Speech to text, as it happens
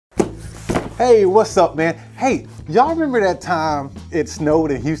Hey, what's up, man? Hey, y'all remember that time it snowed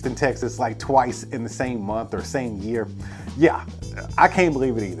in Houston, Texas, like twice in the same month or same year? Yeah, I can't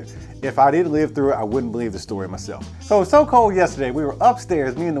believe it either. If I didn't live through it, I wouldn't believe the story myself. So it was so cold yesterday, we were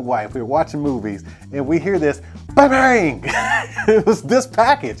upstairs, me and the wife, we were watching movies, and we hear this bang! It was this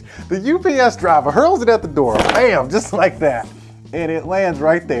package. The UPS driver hurls it at the door, bam, just like that. And it lands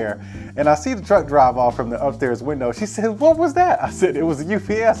right there. And I see the truck drive off from the upstairs window. She said, "What was that?" I said, "It was a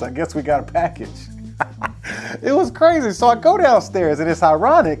UPS. I guess we got a package." It was crazy. So I go downstairs, and it's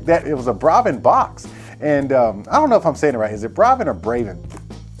ironic that it was a Braven box. And I don't know if I'm saying it right. Is it Braven or Braven?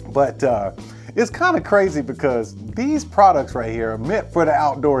 But it's kind of crazy because these products right here are meant for the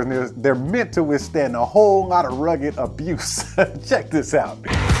outdoors, and they're meant to withstand a whole lot of rugged abuse. Check this out.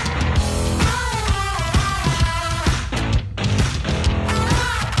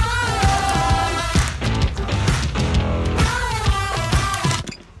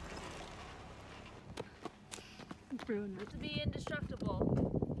 To be indestructible,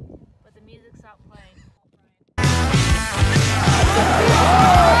 but the music stopped playing.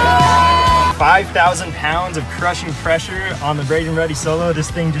 5,000 pounds of crushing pressure on the Braven Ready Solo. This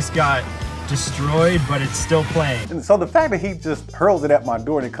thing just got destroyed, but it's still playing. And so the fact that he just hurls it at my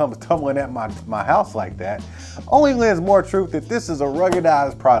door and it comes tumbling at my house like that only lends more truth that this is a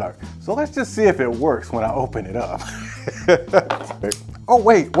ruggedized product. So let's just see if it works when I open it up. Oh,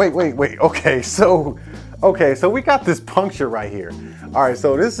 wait. Okay, so we got this puncture right here. All right,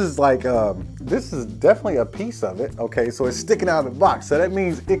 so this is like, this is definitely a piece of it. Okay, so it's sticking out of the box. So that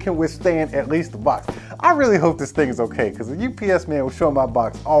means it can withstand at least the box. I really hope this thing is okay because the UPS man was showing my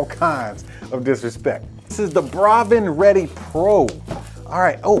box all kinds of disrespect. This is the Braven Ready Pro. All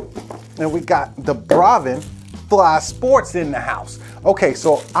right, oh, and we got the Braven Fly Sports in the house. Okay,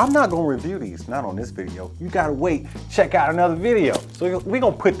 so I'm not gonna review these, not on this video. You gotta wait, check out another video. So we're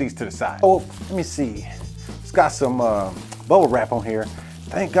gonna put these to the side. Oh, let me see. It's got some bubble wrap on here.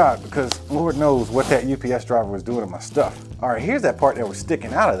 Thank God, because Lord knows what that UPS driver was doing to my stuff. All right, here's that part that was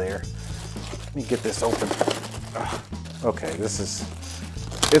sticking out of there. Let me get this open. Okay,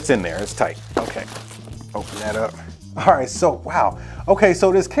 it's in there, it's tight. Okay, open that up. All right, so, wow. Okay,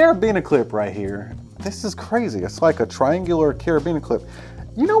 so this carabiner clip right here, this is crazy. It's like a triangular carabiner clip.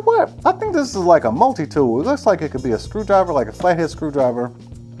 You know what? I think this is like a multi-tool. It looks like it could be a screwdriver, like a flathead screwdriver,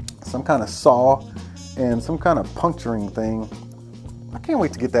 some kind of saw, and some kind of puncturing thing. I can't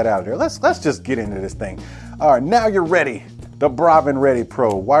wait to get that out of there. Let's just get into this thing. All right, now you're ready. The Braven Ready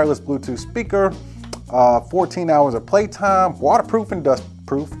Pro, wireless Bluetooth speaker, 14 hours of playtime, waterproof and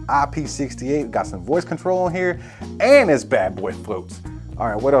dustproof, IP68, got some voice control on here, and this bad boy floats. All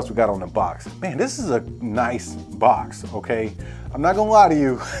right, what else we got on the box? Man, this is a nice box, okay? I'm not gonna lie to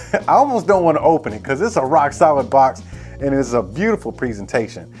you, I almost don't wanna open it because it's a rock solid box and it's a beautiful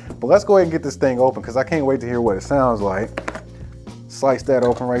presentation. But let's go ahead and get this thing open because I can't wait to hear what it sounds like. Slice that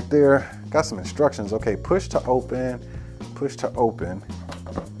open right there. Got some instructions. Okay, push to open, push to open.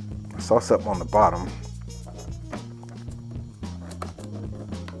 I saw something on the bottom.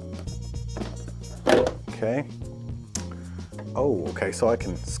 Okay. Oh, okay, so I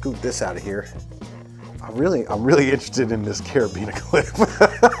can scoot this out of here. I'm really interested in this carabiner clip.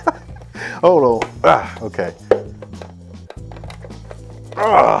 Hold on. Okay.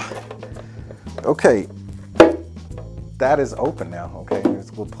 Okay, that is open now. Okay, it's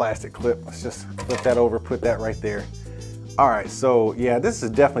a little plastic clip. Let's just flip that over, put that right there. All right, so yeah, this is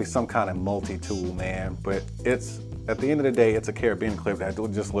definitely some kind of multi-tool, man, but it's, at the end of the day, it's a carabiner clip that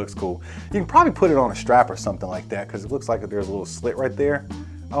just looks cool. You can probably put it on a strap or something like that because it looks like there's a little slit right there.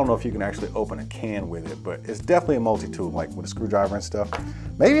 I don't know if you can actually open a can with it, but it's definitely a multi-tool, like with a screwdriver and stuff.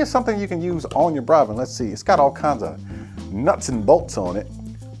 Maybe it's something you can use on your Braven. Let's see, it's got all kinds of nuts and bolts on it.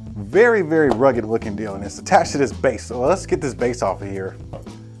 Very, very rugged looking deal, and it's attached to this base. So let's get this base off of here.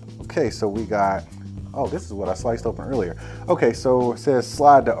 Okay, so we got, oh, this is what I sliced open earlier. Okay, so it says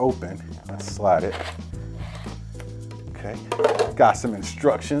slide to open. Let's slide it. Okay, got some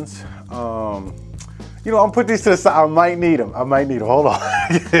instructions. You know, I'm put these to the side. I might need them. Hold on.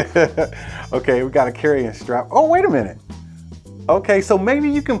 Okay, we got a carrying strap. Oh, wait a minute. Okay, so maybe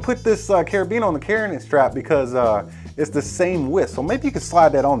you can put this carabiner on the carrying strap because it's the same width. So maybe you can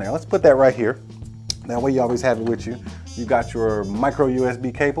slide that on there. Let's put that right here. That way you always have it with you. You got your micro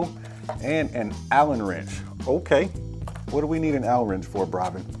USB cable and an Allen wrench. Okay, what do we need an Allen wrench for,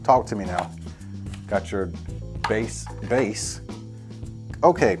 Braven? Talk to me now. Got your base.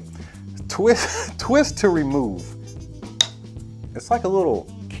 Okay, twist to remove. It's like a little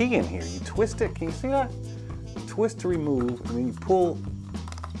key in here. You twist it, can you see that? Twist to remove, and then you pull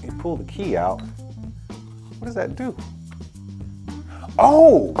the key out. What does that do?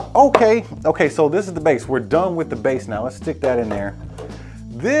 Oh, okay. Okay, so this is the base. We're done with the base now. Let's stick that in there.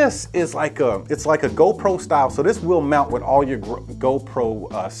 This is like it's like a GoPro style. So this will mount with all your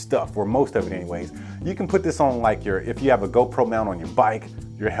GoPro stuff, or most of it anyways. You can put this on like if you have a GoPro mount on your bike,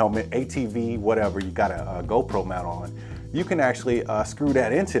 your helmet, ATV, whatever, you got a GoPro mount on. You can actually screw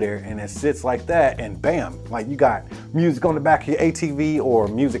that into there and it sits like that, and bam, like you got music on the back of your ATV or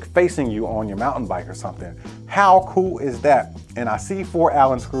music facing you on your mountain bike or something. How cool is that? And I see 4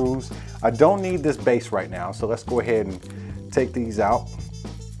 Allen screws. I don't need this base right now, so let's go ahead and take these out.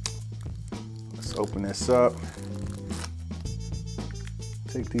 Let's open this up.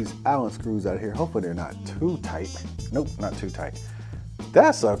 Take these Allen screws out of here. Hopefully they're not too tight. Nope, not too tight.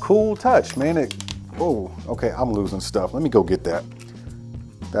 That's a cool touch, man. Oh, okay, I'm losing stuff. Let me go get that.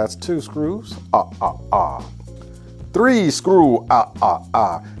 That's 2 screws. 3 screw.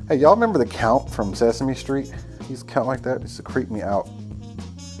 Hey, y'all remember the Count from Sesame Street? He used to count like that. It used to creep me out.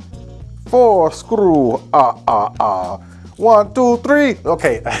 4 screw. 1, 2, 3.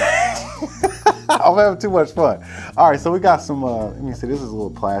 Okay. I'm having too much fun. All right, so we got some, let me see, this is a little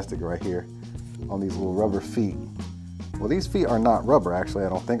plastic right here on these little rubber feet. Well, these feet are not rubber, actually, I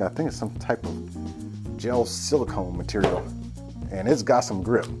don't think. I think it's some type of gel silicone material, and it's got some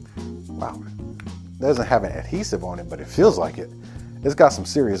grip. Wow, it doesn't have an adhesive on it, but it feels like it. It's got some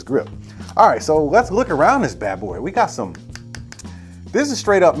serious grip. All right, so let's look around this bad boy. We got some, this is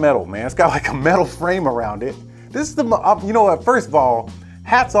straight up metal, man. It's got like a metal frame around it. This is the, you know what, first of all,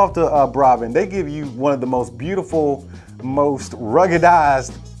 hats off to Braven. They give you one of the most beautiful, most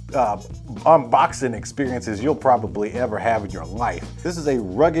ruggedized unboxing experiences you'll probably ever have in your life. This is a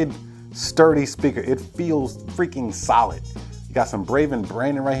rugged, sturdy speaker. It feels freaking solid. You got some Braven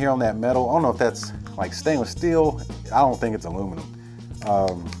branding right here on that metal. I don't know if that's like stainless steel. I don't think it's aluminum.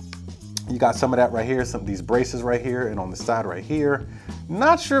 You got some of that right here, some of these braces right here, and on the side right here.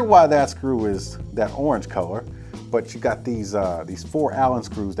 Not sure why that screw is that orange color, but you got these 4 Allen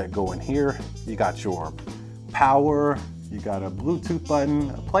screws that go in here. You got your power, you got a Bluetooth button,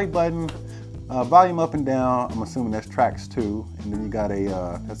 a play button, volume up and down. I'm assuming that's tracks too. And then you got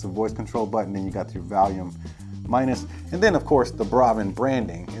that's a voice control button. Then you got your volume minus. And then of course the Braven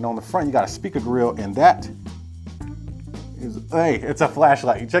branding. And on the front you got a speaker grill, and that is, hey, it's a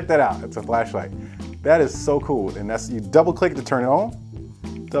flashlight. You check that out, it's a flashlight. That is so cool. And that's, you double click to turn it on,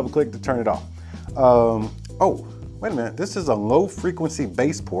 double click to turn it off. Oh, wait a minute, this is a low frequency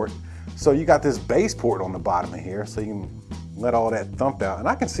bass port. So you got this bass port on the bottom of here, so you can let all that thump out. And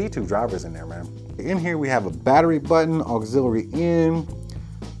I can see 2 drivers in there, man. In here we have a battery button, auxiliary in,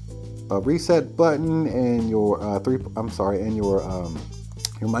 a reset button, and your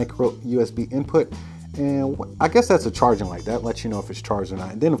your micro USB input. And I guess that's a charging light. That lets you know if it's charged or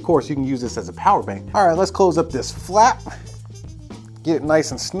not. And then of course you can use this as a power bank. All right, let's close up this flap, get it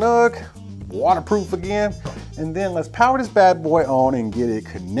nice and snug, waterproof again. And then let's power this bad boy on and get it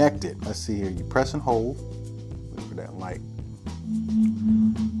connected. Let's see here, you press and hold. Look for that light.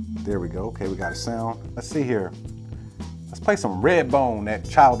 There we go, okay, we got a sound. Let's see here. Let's play some Redbone, that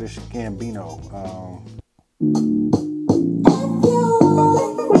Childish Gambino.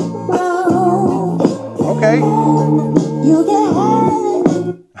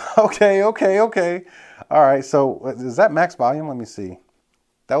 Okay. Okay. All right, so is that max volume? Let me see.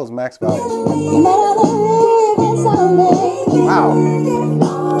 That was max volume. Wow.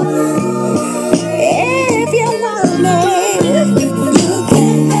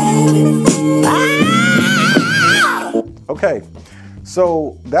 Okay,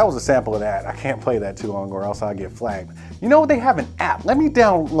 so that was a sample of that. I can't play that too long or else I'll get flagged. You know what, they have an app. Let me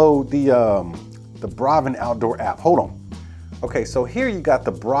download the Braven outdoor app. Hold on. Okay, so here you got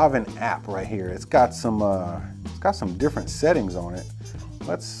the Braven app right here. It's got some different settings on it.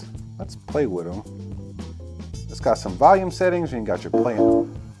 Let's play with them. It's got some volume settings and you got your play.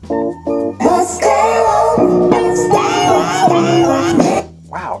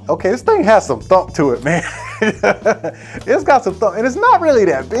 Wow, okay, this thing has some thump to it, man. It's got some thump, and it's not really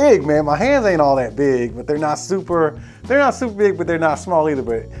that big, man. My hands ain't all that big, but they're not super big, but they're not small either.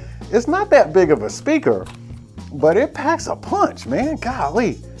 But it's not that big of a speaker, but it packs a punch, man.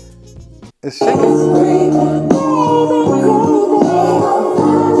 Golly. It's shaking.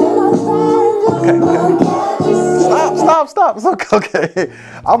 Okay. Stop. It's okay.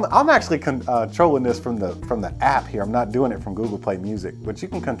 I'm actually controlling this from the app here. I'm not doing it from Google Play Music, but you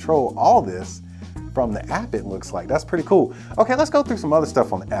can control all this from the app, it looks like. That's pretty cool. Okay, let's go through some other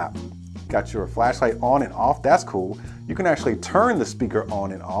stuff on the app. Got your flashlight on and off. That's cool. You can actually turn the speaker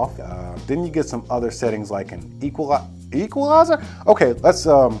on and off. Then you get some other settings like an equalizer. Okay, let's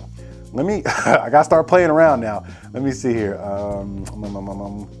Let me, I gotta start playing around now. Let me see here. Let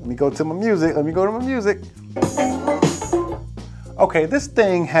me go to my music. Okay, this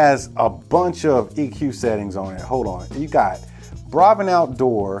thing has a bunch of EQ settings on it. Hold on. You got Braven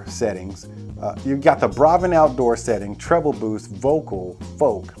outdoor settings. You got the Braven outdoor setting, treble boost, vocal,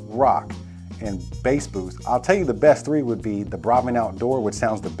 folk, rock, and bass boost. I'll tell you the best three would be the Braven outdoor, which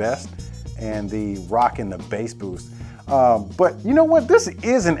sounds the best, and the rock and the bass boost. But you know what? This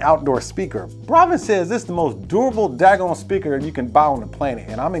is an outdoor speaker. Braven says this is the most durable daggone speaker you can buy on the planet,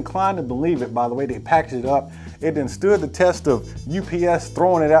 and I'm inclined to believe it by the way they packaged it up. It then stood the test of UPS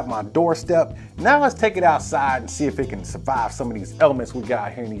throwing it at my doorstep. Now let's take it outside and see if it can survive some of these elements we got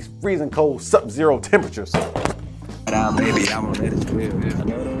out here in these freezing cold sub-zero temperatures. Baby, I'm let it feel. I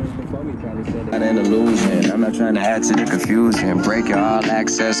know those before me probably said that an illusion. I'm not trying to add to the confusion. Break your all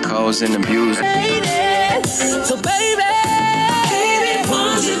access codes and abuse it. Baby, so baby,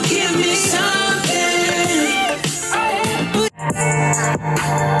 won't you give me something?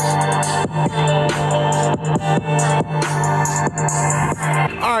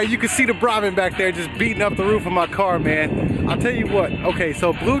 All right, you can see the Braven back there just beating up the roof of my car, man. I'll tell you what, okay,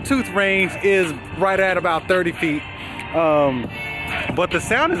 so Bluetooth range is right at about 30 feet. But the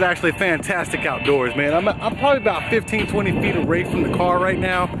sound is actually fantastic outdoors, man. I'm probably about 15, 20 feet away from the car right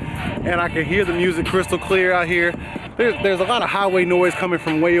now, and I can hear the music crystal clear out here. There's a lot of highway noise coming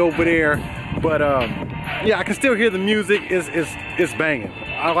from way over there, but yeah, I can still hear the music. It's banging.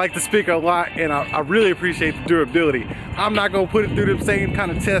 I like the speaker a lot, and I really appreciate the durability. I'm not gonna put it through the same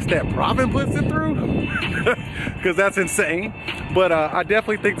kind of test that Braven puts it through, because that's insane. But I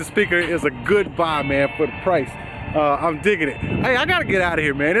definitely think the speaker is a good buy, man, for the price. I'm digging it. Hey, I gotta get out of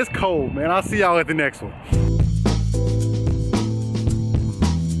here, man. It's cold, man. I'll see y'all at the next one.